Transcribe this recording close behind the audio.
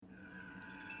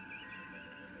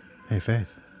Hey,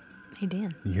 Faith. Hey,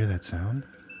 Dan. You hear that sound?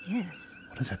 Yes.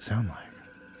 What does that sound like?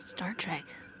 Star Trek.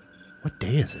 What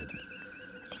day is it?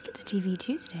 I think it's TV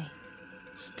Tuesday.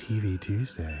 It's TV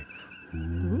Tuesday.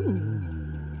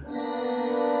 Ooh.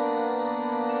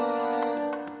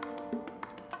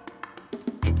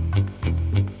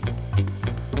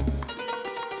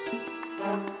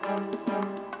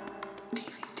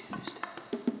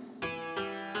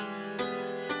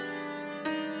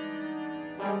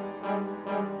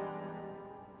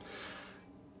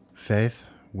 Faith,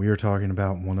 we are talking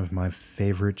about one of my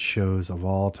favorite shows of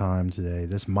all time today.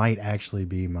 This might actually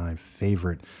be my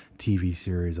favorite TV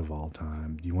series of all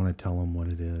time. Do you want to tell them what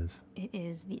it is? It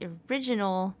is the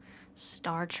original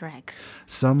Star Trek.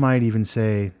 Some might even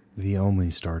say the only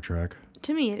Star Trek.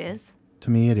 To me, it is. To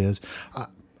me, it is.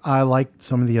 I like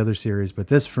some of the other series, but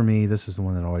this, for me, this is the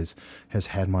one that always has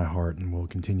had my heart and will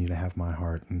continue to have my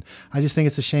heart. And I just think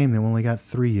it's a shame they only got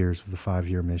 3 years with the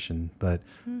 5-year mission, but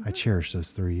I cherish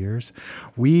those 3 years.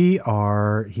 We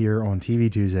are here on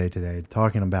TV Tuesday today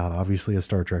talking about, obviously, a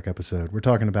Star Trek episode. We're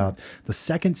talking about the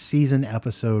second season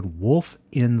episode, Wolf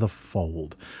in the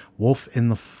Fold. Wolf in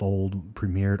the Fold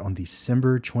premiered on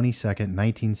December 22nd,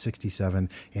 1967,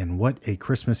 and what a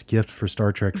Christmas gift for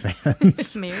Star Trek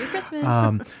fans. Merry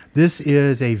Christmas. This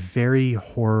is a very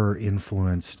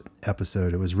horror-influenced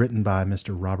episode. It was written by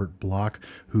Mr. Robert Bloch,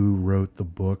 who wrote the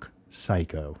book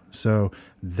Psycho. So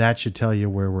that should tell you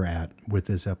where we're at with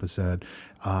this episode.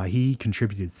 He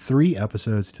contributed 3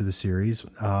 episodes to the series.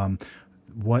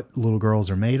 What Little Girls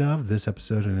Are Made Of, this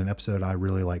episode, and an episode I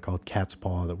really like called Cat's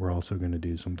Paw that we're also going to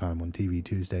do sometime on TV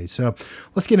Tuesday. So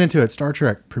let's get into it. Star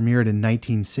Trek premiered in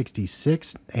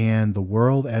 1966, and the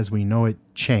world as we know it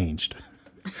changed.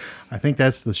 I think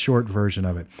that's the short version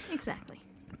of it. Exactly.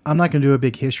 I'm not going to do a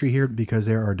big history here because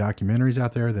there are documentaries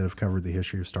out there that have covered the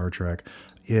history of Star Trek.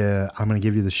 I'm going to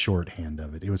give you the shorthand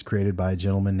of it. It was created by a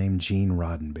gentleman named Gene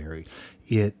Roddenberry.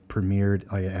 It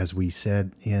premiered, as we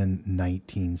said, in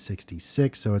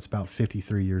 1966, so it's about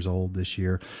 53 years old this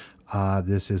year.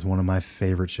 This is one of my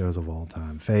favorite shows of all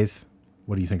time. Faith,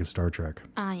 what do you think of Star Trek?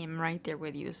 I am right there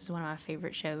with you. This is one of my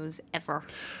favorite shows ever.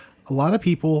 A lot of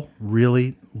people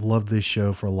really love this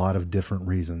show for a lot of different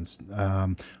reasons.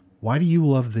 Why do you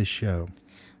love this show?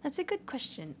 That's a good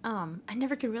question. I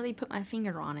never could really put my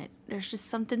finger on it. There's just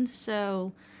something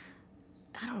so,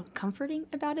 I don't know, comforting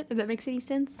about it, if that makes any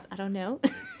sense. I don't know.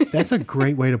 That's a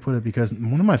great way to put it, because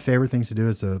one of my favorite things to do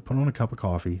is to put on a cup of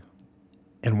coffee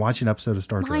and watch an episode of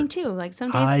Star Trek. Mine too. Like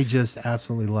some days. I just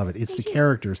absolutely love it. It's the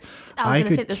characters. I was going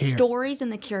to say the stories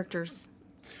and the characters.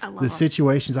 I love the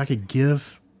situations. I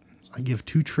give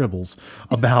 2 tribbles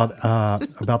about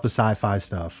the sci-fi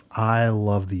stuff. I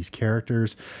love these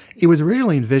characters. It was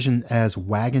originally envisioned as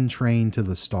Wagon Train to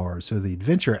the Stars, so the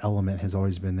adventure element has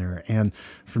always been there. And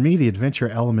for me, the adventure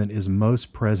element is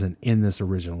most present in this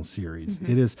original series.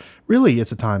 Mm-hmm. It is really,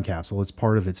 it's a time capsule. It's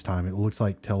part of its time. It looks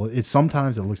like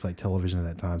sometimes it looks like television at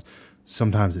that time.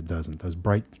 Sometimes it doesn't. Those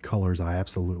bright colors, I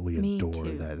absolutely adore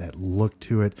that look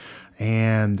to it.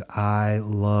 And I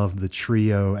love the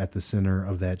trio at the center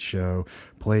of that show,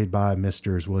 played by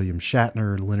Misters William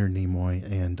Shatner, Leonard Nimoy,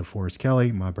 and DeForest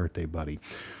Kelley, my birthday buddy,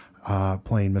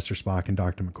 playing Mr. Spock and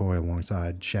Dr. McCoy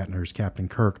alongside Shatner's Captain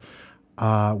Kirk.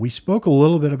 We spoke a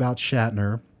little bit about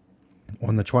Shatner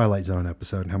on the Twilight Zone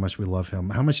episode and how much we love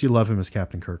him. How much you love him as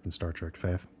Captain Kirk in Star Trek,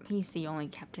 Faith? He's the only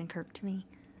Captain Kirk to me.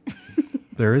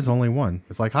 There is only one.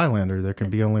 It's like Highlander. There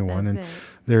can be only one, and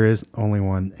there is only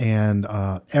one. And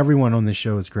everyone on this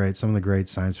show is great. Some of the great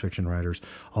science fiction writers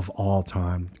of all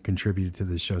time contributed to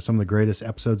this show. Some of the greatest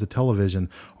episodes of television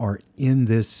are in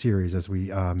this series, as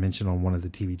we mentioned on one of the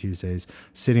TV Tuesdays.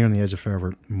 Sitting on the Edge of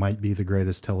Forever might be the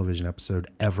greatest television episode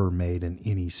ever made in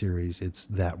any series. It's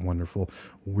that wonderful.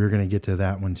 We're going to get to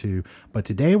that one too. But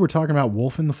today we're talking about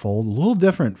Wolf in the Fold, a little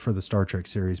different for the Star Trek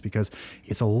series because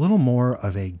it's a little more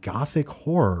of a gothic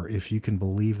horror, if you can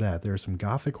believe that. There are some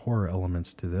gothic horror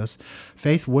elements to this.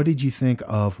 Faith, what did you think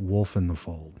of Wolf in the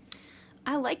Fold?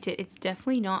 I liked it. It's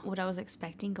definitely not what I was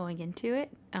expecting going into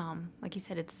it. Like you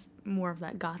said, it's more of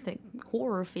that gothic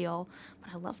horror feel,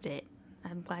 but I loved it.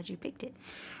 I'm glad you picked it.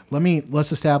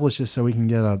 Let's establish this so we can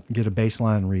get a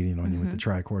baseline reading on you with the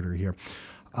tricorder here.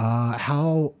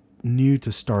 How new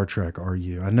to Star Trek are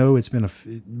you? I know it's been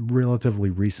relatively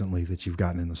recently that you've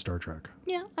gotten into Star Trek.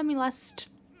 Yeah, I mean, last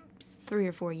 3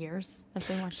 or 4 years I've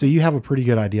been watching. So you have a pretty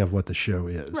good idea of what the show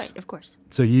is. Right, of course.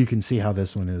 So you can see how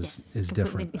this one is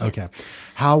different. Yes. Okay.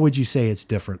 How would you say it's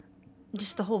different?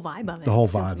 Just the whole vibe of it. The whole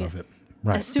vibe of it.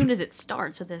 Right. As soon as it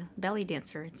starts with the belly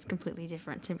dancer, it's completely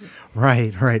different to me.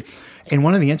 Right, right. And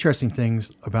one of the interesting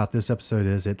things about this episode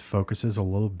is it focuses a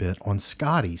little bit on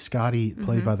Scotty. Scotty,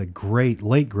 played by the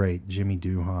late great Jimmy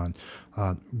Doohan.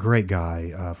 Great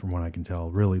guy, from what I can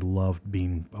tell. Really loved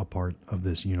being a part of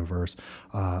this universe.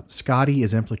 Scotty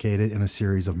is implicated in a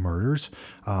series of murders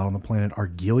on the planet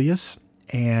Argelius.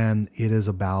 And it is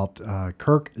about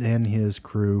Kirk and his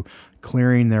crew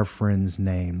clearing their friend's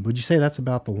name. Would you say that's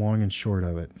about the long and short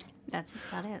of it? That's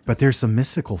about it. But there's some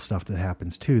mystical stuff that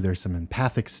happens too. There's some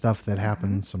empathic stuff that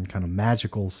happens, some kind of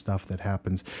magical stuff that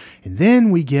happens. And then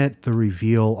we get the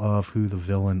reveal of who the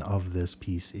villain of this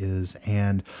piece is.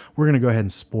 And we're going to go ahead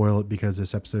and spoil it because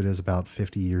this episode is about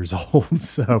 50 years old.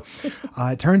 So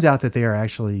it turns out that they are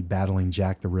actually battling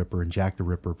Jack the Ripper, and Jack the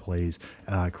Ripper plays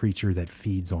a creature that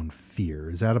feeds on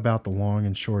fear. Is that about the long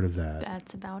and short of that?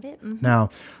 That's about it. Mm-hmm. Now,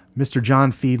 Mr.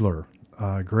 John Fiedler,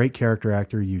 great character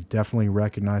actor. You definitely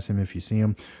recognize him if you see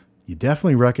him. You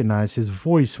definitely recognize his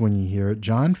voice when you hear it.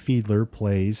 John Fiedler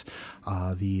plays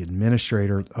the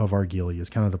administrator of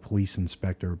Argelius, kind of the police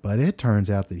inspector. But it turns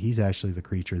out that he's actually the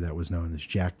creature that was known as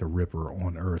Jack the Ripper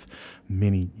on Earth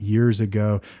many years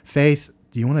ago. Faith,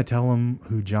 do you want to tell him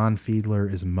who John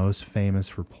Fiedler is most famous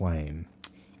for playing?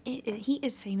 He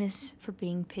is famous for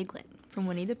being Piglet from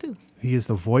Winnie the Pooh. He is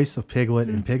the voice of Piglet,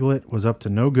 and Piglet was up to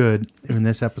no good in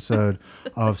this episode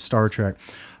of Star Trek.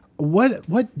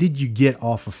 What did you get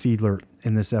off of Fiedler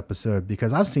in this episode?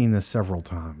 Because I've seen this several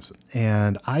times,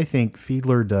 and I think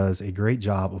Fiedler does a great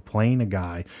job of playing a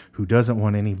guy who doesn't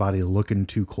want anybody looking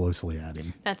too closely at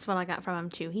him. That's what I got from him,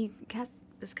 too. He has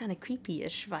this kind of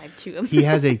creepy-ish vibe to him. He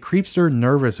has a creepster,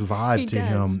 nervous vibe He to does.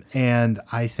 him, and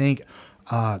I think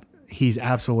he's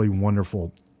absolutely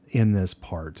wonderful in this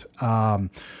part.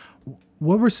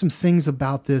 What were some things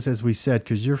about this, as we said,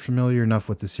 because you're familiar enough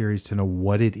with the series to know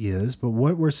what it is, but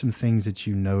what were some things that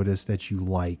you noticed that you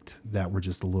liked that were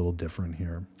just a little different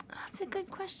here? That's a good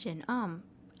question. Like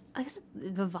I said,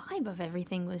 the vibe of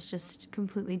everything was just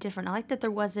completely different. I like that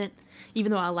there wasn't,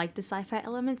 even though I like the sci-fi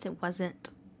elements, it wasn't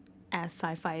as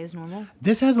sci-fi as normal.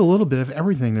 This has a little bit of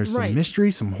everything. There's some Right. mystery,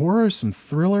 some horror, some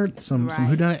thriller, some Right.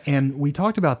 whodunit. And we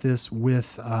talked about this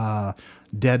with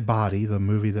Dead Body, the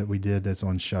movie that we did that's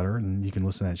on Shudder, and you can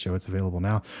listen to that show. It's available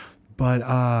now.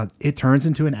 But it turns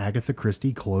into an Agatha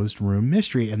Christie closed room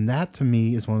mystery. And that, to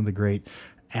me, is one of the great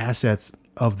assets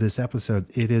of this episode.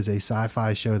 It is a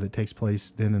sci-fi show that takes place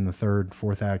then in the third,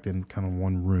 fourth act in kind of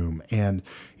one room. And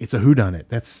it's a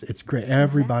whodunit. It's great.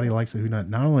 Everybody likes a whodunit.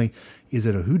 Not only is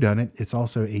it a whodunit, it's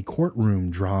also a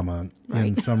courtroom drama in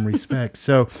Right. some respects.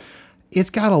 So it's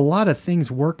got a lot of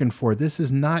things working for it. This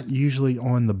is not usually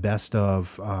on the best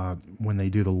of when they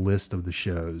do the list of the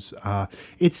shows.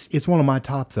 It's one of my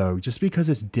top, though, just because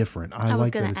it's different. I was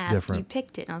like that going it's to ask, different. you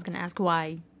picked it, and I was going to ask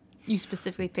why you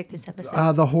specifically picked this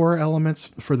episode. The horror elements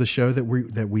for the show that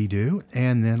we do,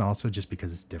 and then also just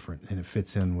because it's different and it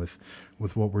fits in with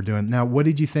what we're doing. Now, what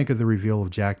did you think of the reveal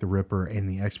of Jack the Ripper and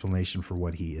the explanation for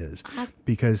what he is?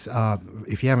 Because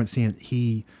if you haven't seen it,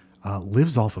 he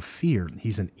lives off of fear.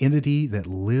 He's an entity that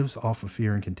lives off of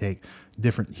fear and can take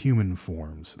different human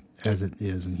forms as it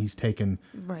is, and he's taken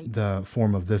Right. the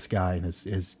form of this guy and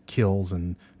is kills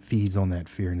and feeds on that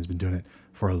fear and has been doing it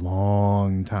for a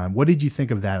long time. What did you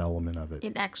think of that element of it?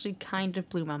 It actually kind of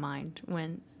blew my mind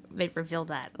when they revealed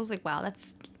that. I was like, wow,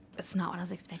 that's not what I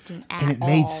was expecting at all. And it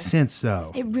made sense,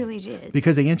 though. It really did.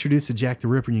 Because they introduced the Jack the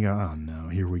Ripper and you go, oh no,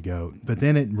 here we go. But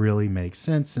then it really makes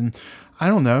sense. And I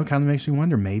don't know, kind of makes me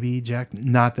wonder, maybe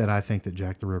not that I think that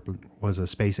Jack the Ripper was a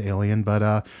space alien,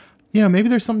 but maybe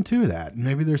there's something to that.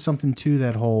 Maybe there's something to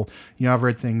that whole, I've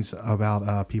read things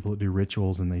about people that do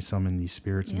rituals and they summon these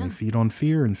spirits and they feed on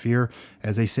fear. And fear,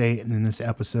 as they say in this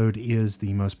episode, is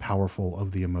the most powerful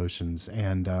of the emotions.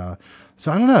 And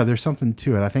so I don't know, there's something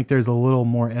to it. I think there's a little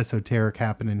more esoteric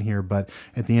happening here, but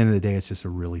at the end of the day, it's just a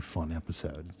really fun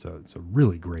episode. So it's a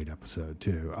really great episode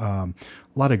too. A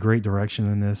lot of great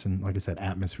direction in this. And like I said,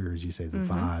 atmosphere, as you say, the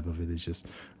vibe of it is just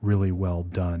really well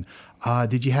done.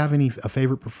 Did you have a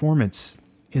favorite performance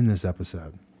in this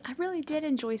episode? I really did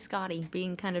enjoy Scotty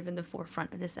being kind of in the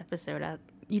forefront of this episode.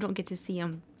 You don't get to see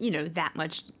him, that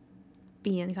much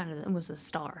being kind of almost a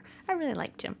star. I really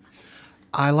liked him.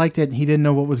 I liked it. He didn't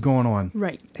know what was going on.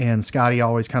 Right. And Scotty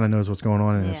always kind of knows what's going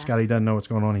on. And if Yeah. Scotty doesn't know what's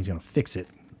going on, he's going to fix it.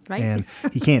 Right. And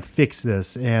he can't fix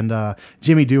this. And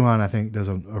Jimmy Doohan, I think, does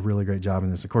a really great job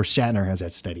in this. Of course, Shatner has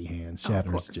that steady hand.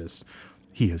 Shatner's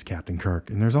he is Captain Kirk.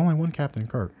 And there's only one Captain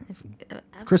Kirk.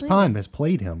 Chris Absolutely. Pine has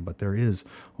played him, but there is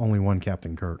only one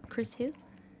Captain Kirk. Chris who?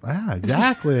 Ah,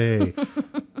 exactly.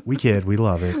 We kid. We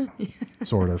love it.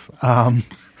 Sort of.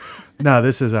 No,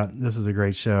 this is a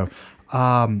great show.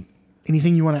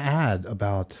 Anything you want to add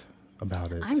about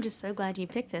it? I'm just so glad you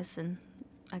picked this and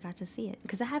I got to see it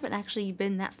because I haven't actually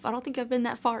been that. I don't think I've been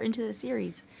that far into the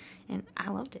series, and I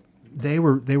loved it. They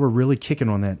were really kicking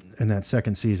on that in that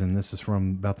second season. This is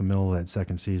from about the middle of that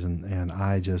second season, and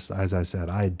I just, as I said,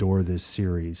 I adore this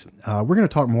series. We're going to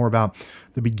talk more about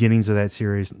the beginnings of that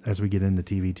series as we get into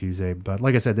TV Tuesday. But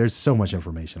like I said, there's so much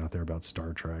information out there about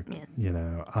Star Trek. Yes. You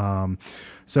know,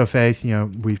 so Faith, you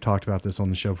know, we've talked about this on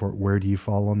the show before. Where do you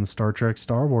fall on the Star Trek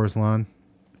Star Wars line?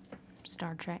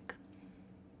 Star Trek.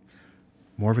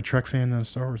 More of a Trek fan than a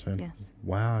Star Wars fan. Yes.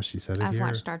 Wow, she said it I've here.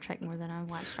 watched Star Trek more than I've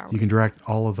watched Star Wars. You can direct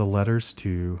all of the letters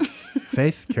to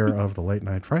Faith, care of the Late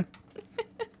Night Fright.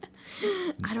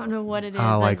 I don't know what it is.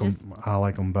 I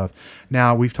like them both.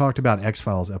 Now, we've talked about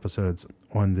X-Files episodes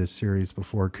on this series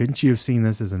before. Couldn't you have seen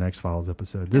this as an X-Files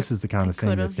episode? This is the kind of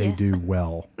thing that they do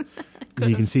well.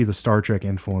 You can see the Star Trek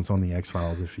influence on the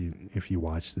X-Files if you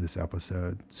watch this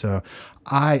episode. So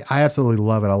I absolutely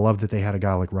love it. I love that they had a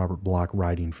guy like Robert Bloch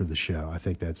writing for the show. I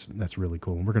think that's really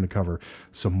cool. And we're going to cover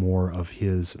some more of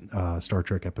his Star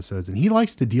Trek episodes. And he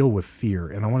likes to deal with fear.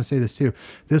 And I want to say this too.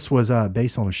 This was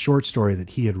based on a short story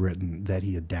that he had written that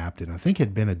he adapted. I think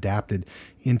had been adapted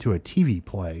into a TV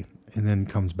play and then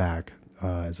comes back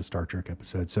as a Star Trek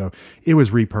episode. So it was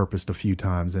repurposed a few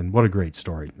times, and what a great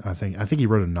story. I think he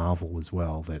wrote a novel as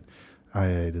well that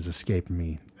it has escaped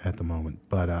me at the moment.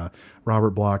 But Robert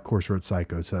Bloch, of course, wrote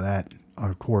Psycho, so that,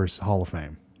 of course, Hall of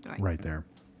Fame right there.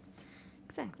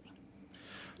 Exactly.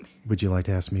 Would you like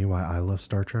to ask me why I love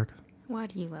Star Trek? Why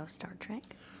do you love Star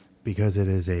Trek? Because it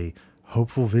is a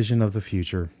hopeful vision of the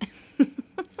future.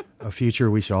 A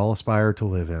future we should all aspire to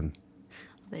live in.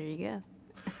 There you go.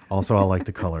 Also, I like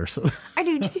the colors. I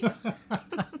do too.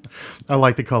 I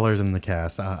like the colors in the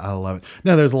cast. I love it.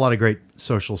 No, there's a lot of great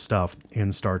social stuff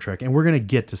in Star Trek, and we're going to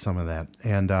get to some of that.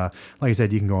 And like I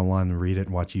said, you can go online and read it and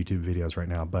watch YouTube videos right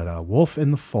now. But Wolf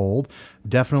in the Fold,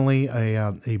 definitely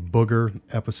a booger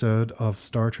episode of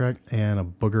Star Trek and a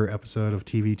booger episode of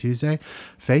TV Tuesday.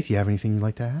 Faith, you have anything you'd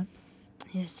like to add?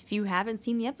 Yes, if you haven't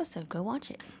seen the episode, go watch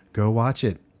it. Go watch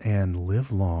it and live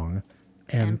long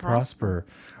and prosper.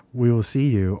 We will see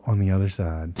you on the other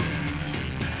side.